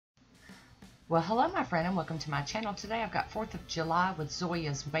Well, hello my friend, and welcome to my channel. Today I've got 4th of July with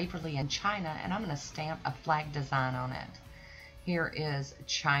Zoya's Waverly and Chyna, and I'm going to stamp a flag design on it. Here is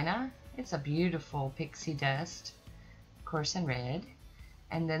Chyna. It's a beautiful pixie dust, of course in red.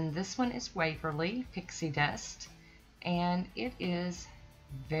 And then this one is Waverly, pixie dust, and it is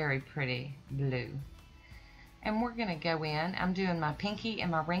very pretty blue. And we're going to go in, I'm doing my pinky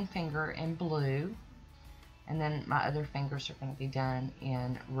and my ring finger in blue, and then my other fingers are going to be done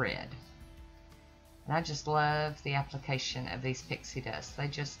in red. And I just love the application of these pixie dusts.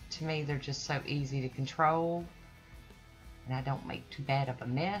 To me, they're just so easy to control. And I don't make too bad of a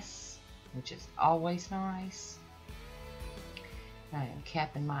mess, which is always nice. I am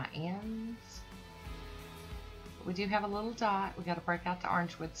capping my ends. But we do have a little dot. We got to break out the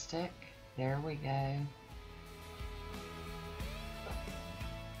orange wood stick. There we go.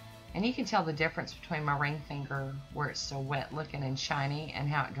 And you can tell the difference between my ring finger, where it's still wet looking and shiny, and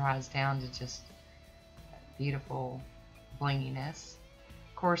how it dries down to just beautiful blinginess.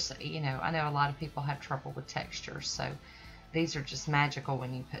 Of course, you know, I know a lot of people have trouble with texture, so these are just magical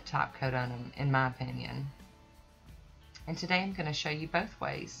when you put top coat on them, in my opinion. And today I'm going to show you both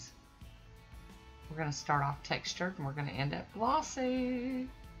ways. We're going to start off textured and we're going to end up glossy.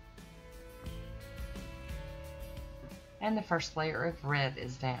 And the first layer of red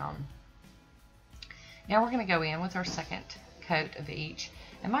is down. Now we're going to go in with our second coat of each.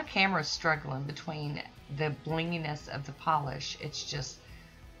 And my camera is struggling between the blinginess of the polish. It's just,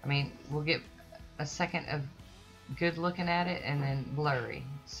 I mean, we'll get a second of good looking at it and then blurry.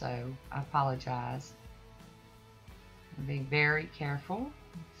 So I apologize. Be very careful.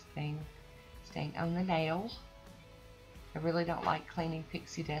 Staying on the nail. I really don't like cleaning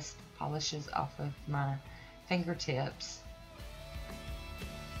pixie dust polishes off of my fingertips.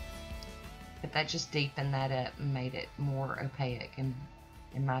 But that just deepened that up and made it more opaque and,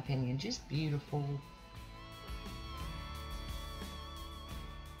 in my opinion, just beautiful.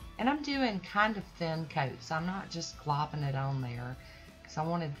 And I'm doing kind of thin coats. I'm not just glopping it on there because I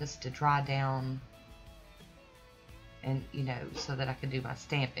wanted this to dry down and, you know, so that I could do my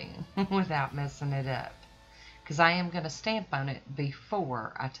stamping without messing it up. Because I am going to stamp on it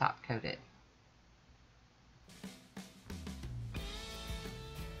before I top coat it.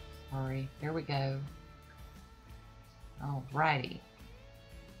 Sorry, there we go. Alrighty.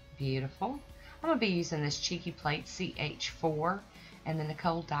 Beautiful. I'm going to be using this Cheeky Plate CH4 and the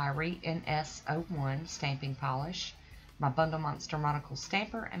Nicole Diary in S01 stamping polish, my Bundle Monster Monocle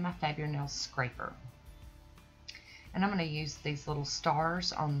Stamper, and my Fabulous Nail Scraper. And I'm going to use these little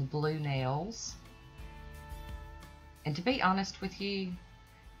stars on the blue nails. And to be honest with you,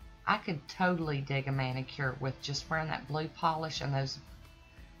 I could totally dig a manicure with just wearing that blue polish and those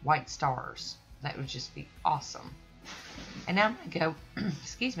white stars. That would just be awesome. And now I'm going to go,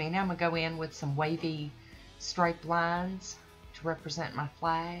 excuse me, now I'm going to go in with some wavy stripe lines to represent my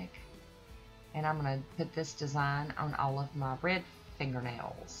flag. And I'm going to put this design on all of my red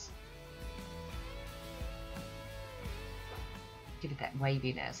fingernails. Give it that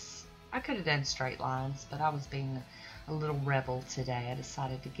waviness. I could have done straight lines, but I was being a little rebel today. I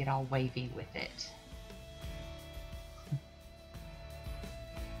decided to get all wavy with it.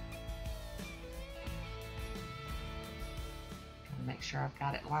 Make sure I've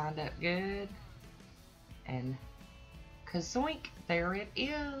got it lined up good. And kazoink, there it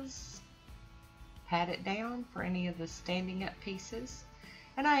is. Pat it down for any of the standing up pieces.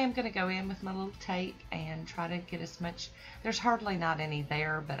 And I am going to go in with my little tape and try to get as much, there's hardly not any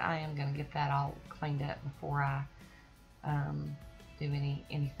there, but I am going to get that all cleaned up before I do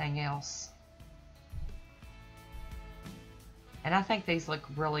anything else. And I think these look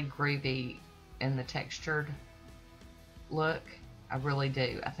really groovy in the textured look. I really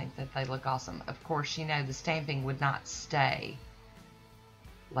do. I think that they look awesome. Of course, you know, the stamping would not stay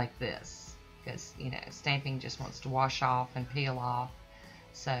like this because, you know, stamping just wants to wash off and peel off.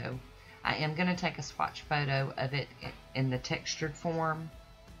 So I am going to take a swatch photo of it in the textured form,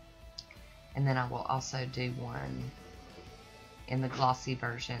 and then I will also do one in the glossy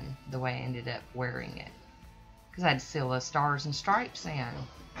version the way I ended up wearing it, because I had to seal those stars and stripes in.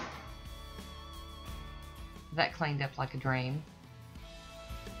 That cleaned up like a dream.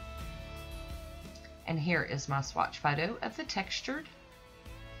 And here is my swatch photo of the textured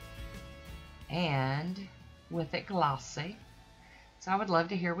and with it glossy. So I would love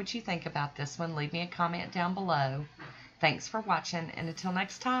to hear what you think about this one. Leave me a comment down below. Thanks for watching, and until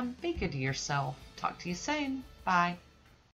next time, be good to yourself. Talk to you soon. Bye.